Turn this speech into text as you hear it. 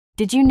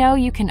Did you know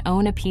you can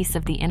own a piece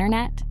of the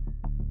internet?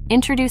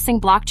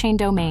 Introducing blockchain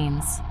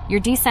domains, your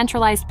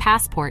decentralized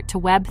passport to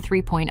Web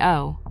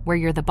 3.0, where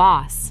you're the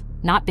boss,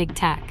 not big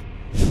tech.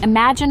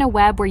 Imagine a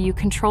web where you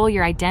control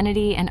your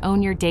identity and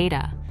own your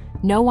data.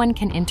 No one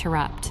can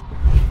interrupt.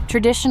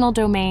 Traditional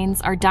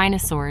domains are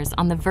dinosaurs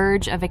on the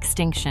verge of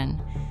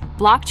extinction.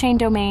 Blockchain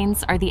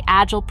domains are the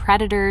agile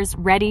predators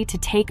ready to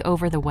take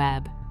over the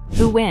web.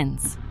 Who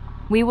wins?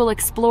 We will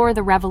explore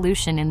the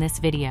revolution in this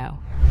video.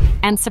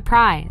 And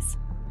surprise!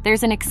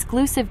 There's an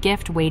exclusive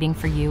gift waiting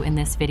for you in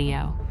this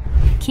video.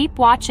 Keep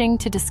watching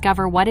to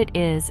discover what it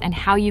is and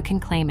how you can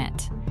claim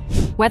it.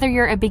 Whether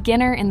you're a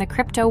beginner in the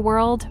crypto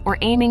world or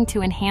aiming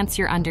to enhance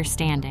your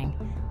understanding,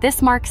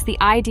 this marks the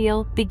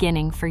ideal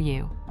beginning for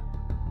you.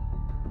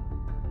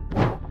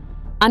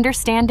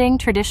 Understanding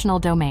traditional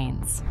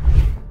domains.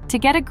 To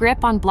get a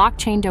grip on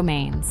blockchain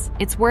domains,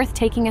 it's worth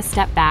taking a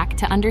step back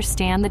to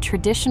understand the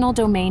traditional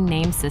domain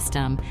name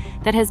system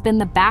that has been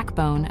the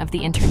backbone of the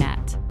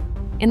internet.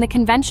 In the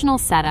conventional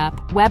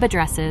setup, web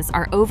addresses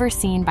are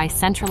overseen by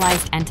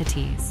centralized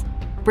entities,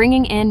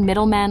 bringing in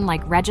middlemen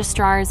like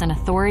registrars and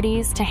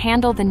authorities to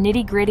handle the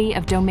nitty-gritty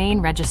of domain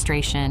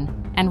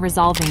registration and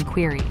resolving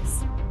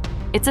queries.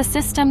 It's a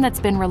system that's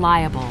been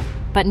reliable,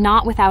 but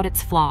not without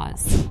its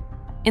flaws.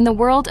 In the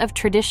world of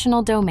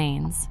traditional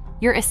domains,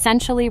 you're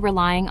essentially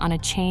relying on a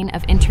chain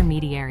of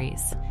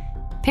intermediaries.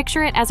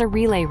 Picture it as a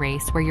relay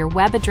race where your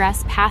web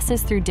address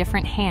passes through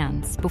different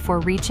hands before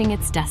reaching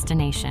its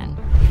destination.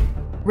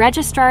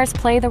 Registrars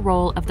play the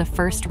role of the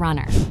first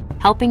runner,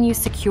 helping you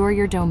secure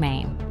your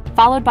domain,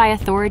 followed by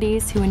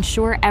authorities who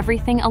ensure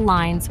everything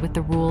aligns with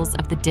the rules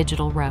of the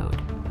digital road.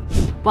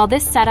 While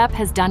this setup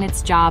has done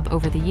its job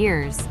over the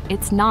years,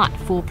 it's not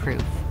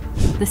foolproof.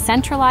 The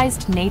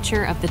centralized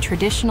nature of the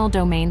traditional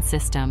domain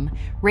system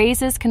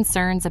raises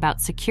concerns about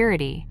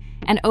security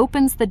and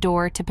opens the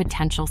door to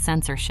potential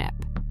censorship.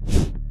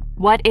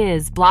 What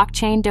is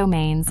blockchain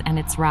domains and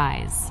its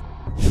rise?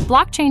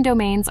 Blockchain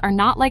domains are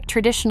not like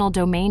traditional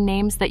domain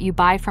names that you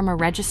buy from a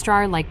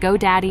registrar like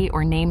GoDaddy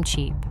or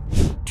Namecheap.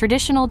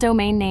 Traditional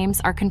domain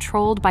names are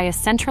controlled by a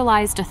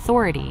centralized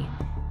authority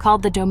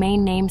called the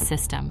Domain Name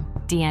System,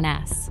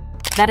 DNS,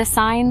 that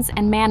assigns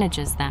and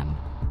manages them.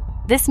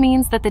 This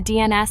means that the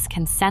DNS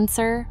can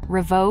censor,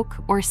 revoke,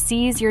 or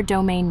seize your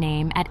domain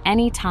name at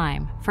any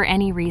time for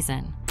any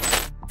reason.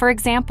 For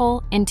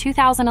example, in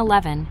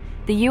 2011,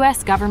 the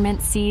US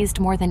government seized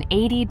more than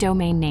 80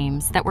 domain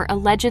names that were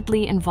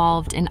allegedly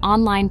involved in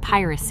online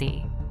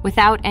piracy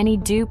without any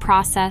due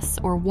process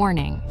or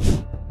warning.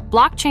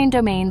 Blockchain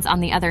domains, on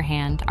the other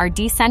hand, are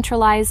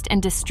decentralized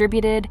and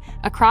distributed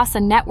across a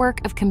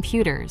network of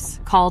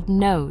computers called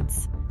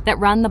nodes that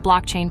run the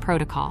blockchain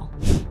protocol.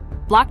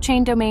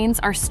 Blockchain domains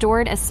are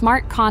stored as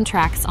smart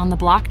contracts on the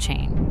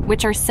blockchain,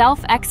 which are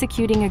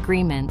self-executing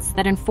agreements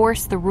that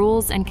enforce the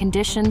rules and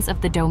conditions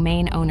of the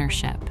domain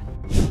ownership.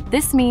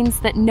 This means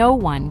that no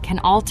one can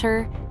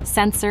alter,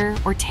 censor,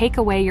 or take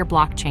away your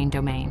blockchain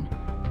domain,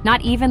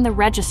 not even the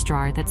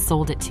registrar that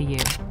sold it to you.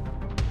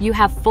 You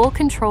have full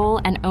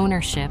control and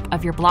ownership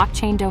of your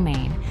blockchain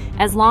domain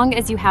as long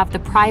as you have the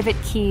private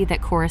key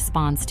that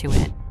corresponds to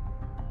it.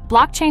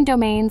 Blockchain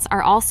domains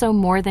are also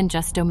more than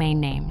just domain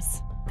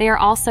names. They are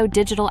also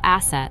digital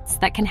assets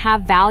that can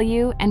have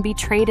value and be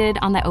traded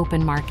on the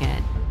open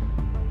market.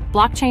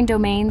 Blockchain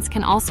domains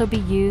can also be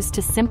used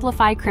to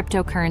simplify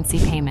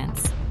cryptocurrency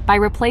payments by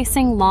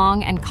replacing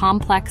long and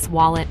complex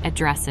wallet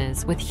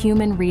addresses with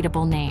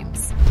human-readable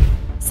names.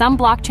 Some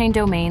blockchain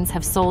domains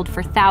have sold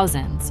for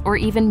thousands or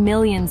even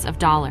millions of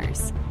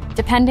dollars,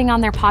 depending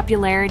on their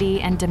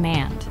popularity and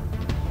demand.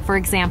 For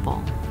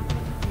example,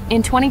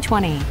 in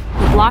 2020, the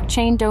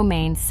blockchain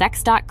domain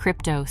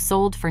sex.crypto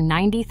sold for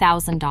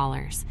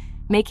 $90,000,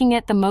 making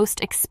it the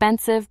most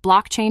expensive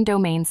blockchain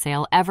domain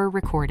sale ever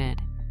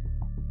recorded.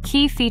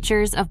 Key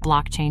features of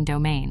blockchain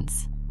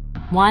domains.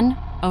 1.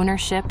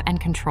 Ownership and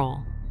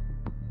control.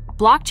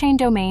 Blockchain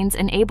domains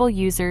enable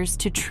users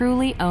to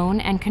truly own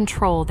and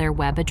control their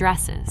web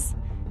addresses.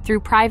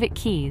 Through private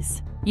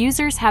keys,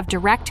 users have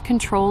direct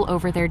control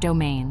over their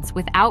domains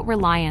without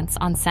reliance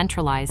on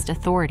centralized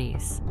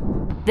authorities.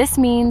 This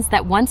means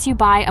that once you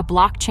buy a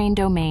blockchain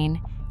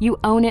domain, you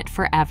own it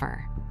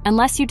forever,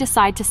 unless you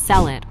decide to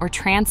sell it or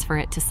transfer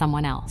it to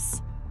someone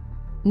else.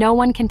 No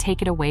one can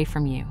take it away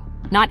from you,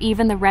 not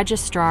even the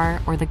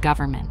registrar or the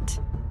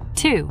government.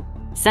 2.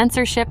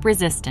 Censorship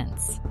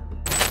resistance.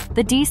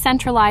 The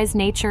decentralized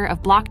nature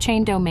of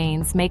blockchain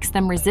domains makes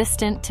them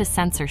resistant to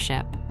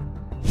censorship.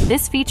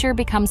 This feature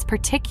becomes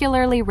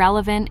particularly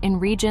relevant in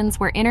regions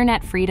where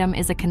internet freedom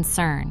is a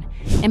concern,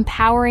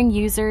 empowering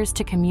users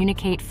to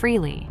communicate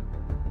freely.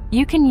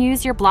 You can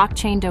use your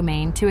blockchain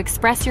domain to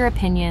express your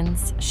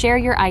opinions, share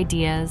your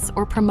ideas,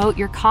 or promote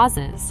your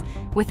causes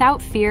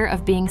without fear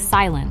of being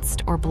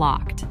silenced or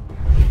blocked.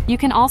 You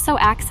can also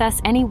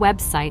access any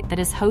website that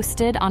is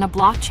hosted on a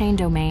blockchain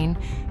domain,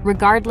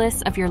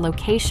 regardless of your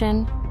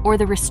location or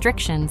the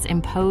restrictions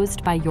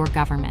imposed by your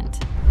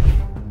government.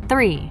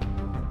 3.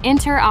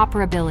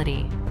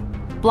 Interoperability.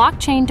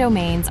 Blockchain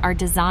domains are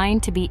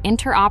designed to be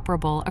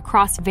interoperable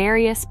across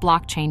various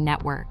blockchain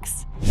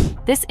networks.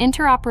 This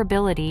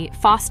interoperability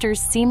fosters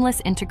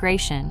seamless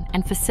integration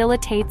and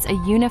facilitates a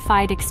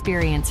unified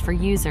experience for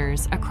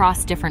users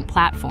across different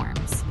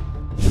platforms.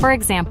 For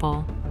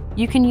example,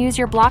 you can use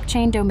your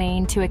blockchain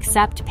domain to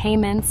accept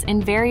payments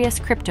in various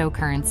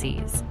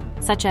cryptocurrencies,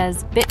 such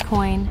as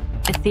Bitcoin,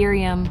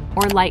 Ethereum,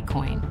 or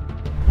Litecoin,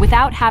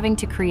 without having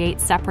to create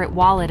separate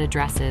wallet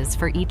addresses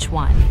for each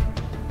one.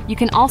 You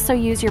can also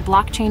use your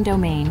blockchain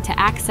domain to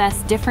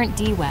access different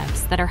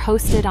DWebs that are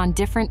hosted on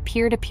different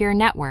peer-to-peer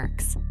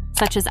networks,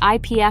 such as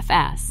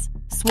IPFS,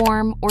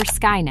 Swarm, or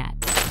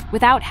Skynet,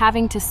 without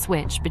having to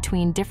switch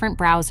between different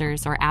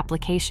browsers or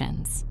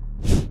applications.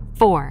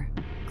 4.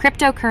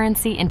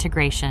 Cryptocurrency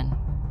integration.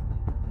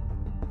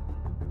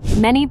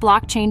 Many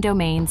blockchain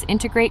domains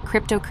integrate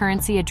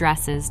cryptocurrency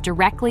addresses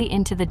directly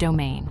into the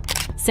domain,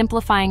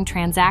 simplifying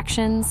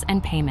transactions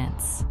and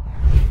payments.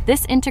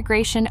 This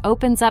integration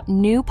opens up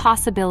new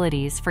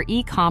possibilities for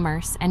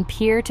e-commerce and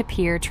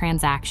peer-to-peer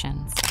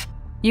transactions.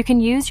 You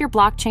can use your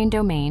blockchain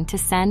domain to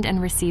send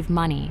and receive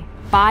money,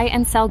 buy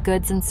and sell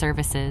goods and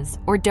services,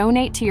 or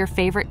donate to your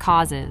favorite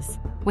causes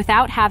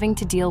without having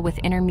to deal with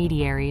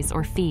intermediaries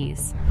or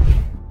fees.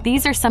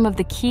 These are some of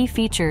the key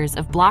features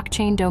of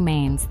blockchain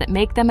domains that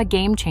make them a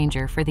game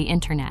changer for the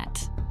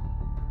internet.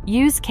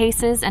 Use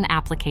cases and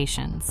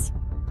applications.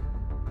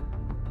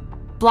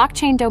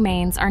 Blockchain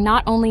domains are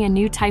not only a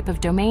new type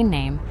of domain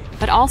name,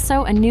 but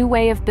also a new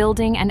way of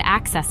building and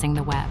accessing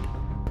the web.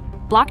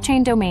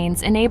 Blockchain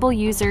domains enable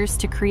users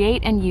to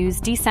create and use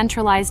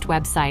decentralized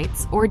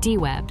websites, or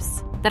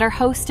DWebs, that are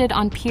hosted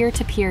on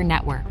peer-to-peer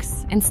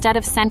networks instead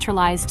of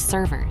centralized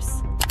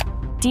servers.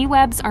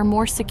 DWebs are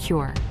more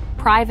secure,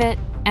 private,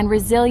 and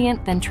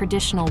resilient than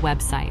traditional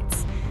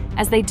websites,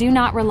 as they do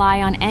not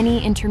rely on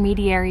any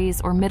intermediaries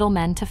or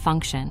middlemen to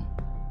function.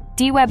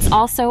 DWebs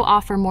also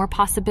offer more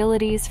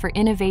possibilities for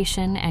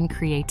innovation and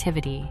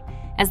creativity,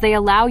 as they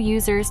allow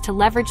users to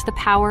leverage the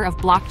power of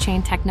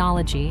blockchain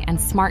technology and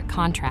smart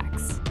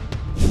contracts.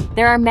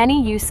 There are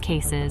many use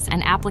cases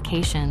and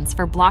applications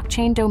for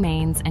blockchain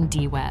domains and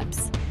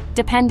DWebs,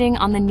 depending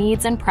on the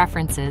needs and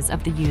preferences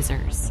of the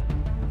users.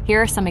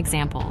 Here are some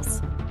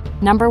examples.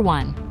 Number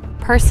 1.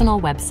 Personal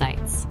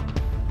websites.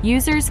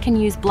 Users can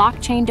use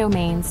blockchain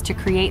domains to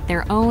create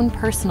their own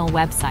personal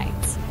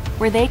websites,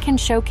 where they can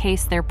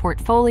showcase their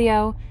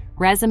portfolio,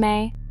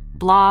 resume,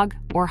 blog,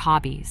 or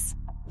hobbies.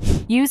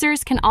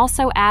 Users can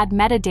also add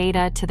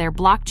metadata to their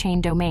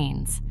blockchain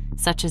domains,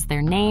 such as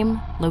their name,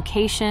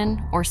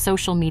 location, or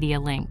social media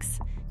links,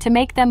 to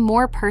make them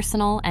more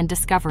personal and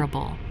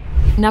discoverable.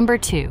 Number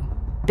 2.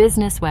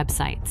 Business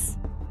websites.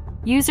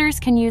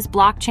 Users can use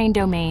blockchain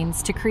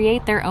domains to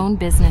create their own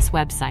business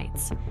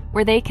websites,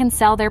 where they can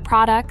sell their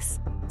products,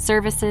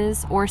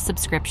 services, or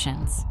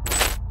subscriptions.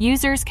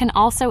 Users can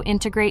also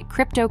integrate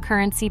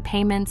cryptocurrency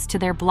payments to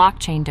their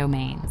blockchain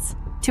domains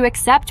to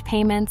accept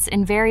payments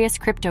in various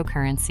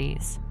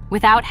cryptocurrencies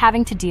without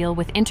having to deal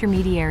with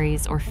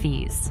intermediaries or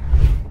fees.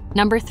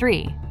 Number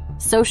 3.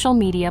 Social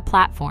media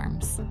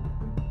platforms.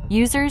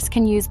 Users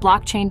can use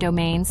blockchain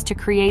domains to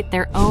create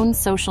their own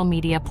social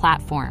media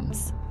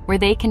platforms, where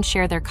they can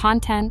share their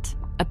content,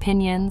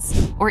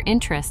 opinions, or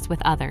interests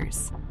with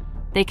others.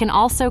 They can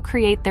also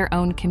create their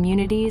own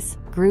communities,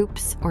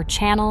 groups, or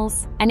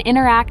channels, and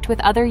interact with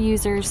other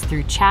users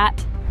through chat,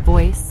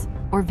 voice,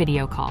 or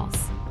video calls.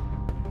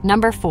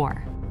 Number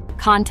 4.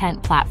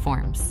 Content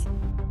platforms.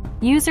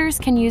 Users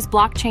can use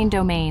blockchain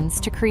domains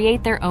to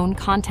create their own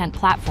content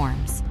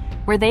platforms,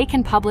 where they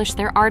can publish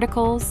their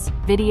articles,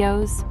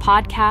 videos,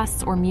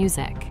 podcasts, or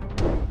music.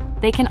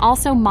 They can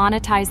also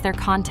monetize their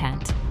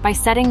content by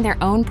setting their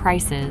own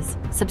prices,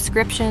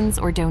 subscriptions,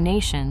 or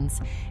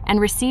donations, and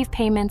receive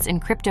payments in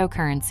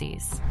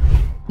cryptocurrencies.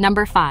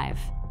 Number 5.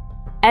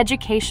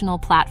 Educational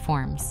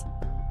platforms.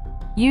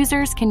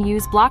 Users can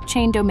use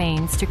blockchain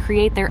domains to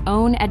create their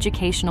own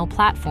educational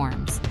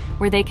platforms,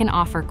 where they can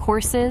offer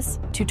courses,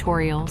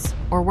 tutorials,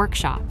 or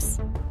workshops.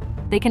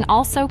 They can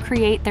also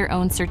create their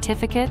own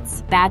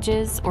certificates,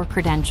 badges, or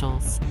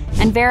credentials,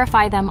 and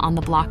verify them on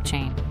the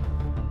blockchain.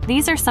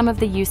 These are some of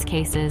the use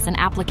cases and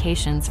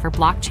applications for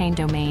blockchain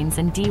domains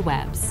and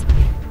DWebs,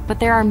 but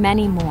there are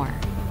many more.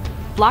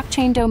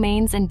 Blockchain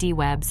domains and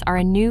DWebs are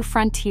a new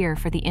frontier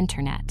for the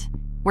internet,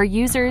 where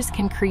users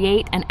can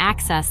create and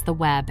access the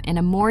web in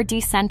a more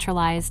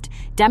decentralized,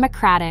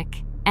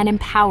 democratic, and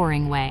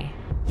empowering way.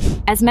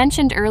 As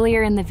mentioned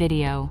earlier in the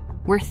video,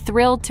 we're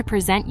thrilled to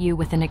present you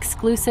with an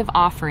exclusive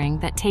offering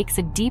that takes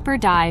a deeper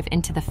dive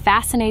into the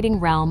fascinating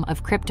realm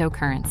of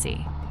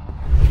cryptocurrency.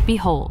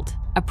 Behold,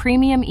 a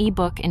premium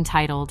ebook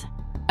entitled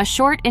A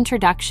Short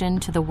Introduction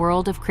to the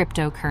World of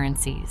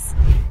Cryptocurrencies.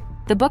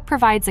 The book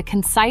provides a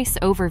concise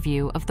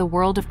overview of the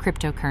world of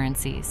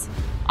cryptocurrencies,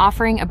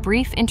 offering a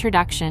brief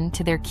introduction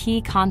to their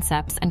key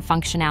concepts and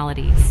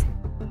functionalities.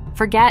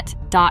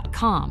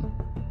 Forget.com.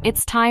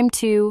 It's time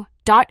to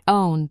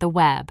own the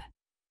web.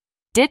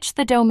 Ditch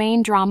the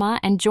domain drama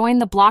and join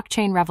the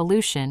blockchain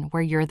revolution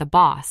where you're the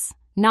boss,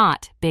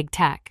 not big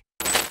tech.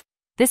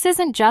 This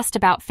isn't just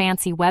about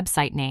fancy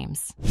website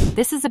names.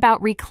 This is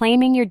about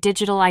reclaiming your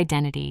digital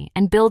identity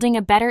and building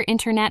a better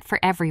internet for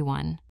everyone.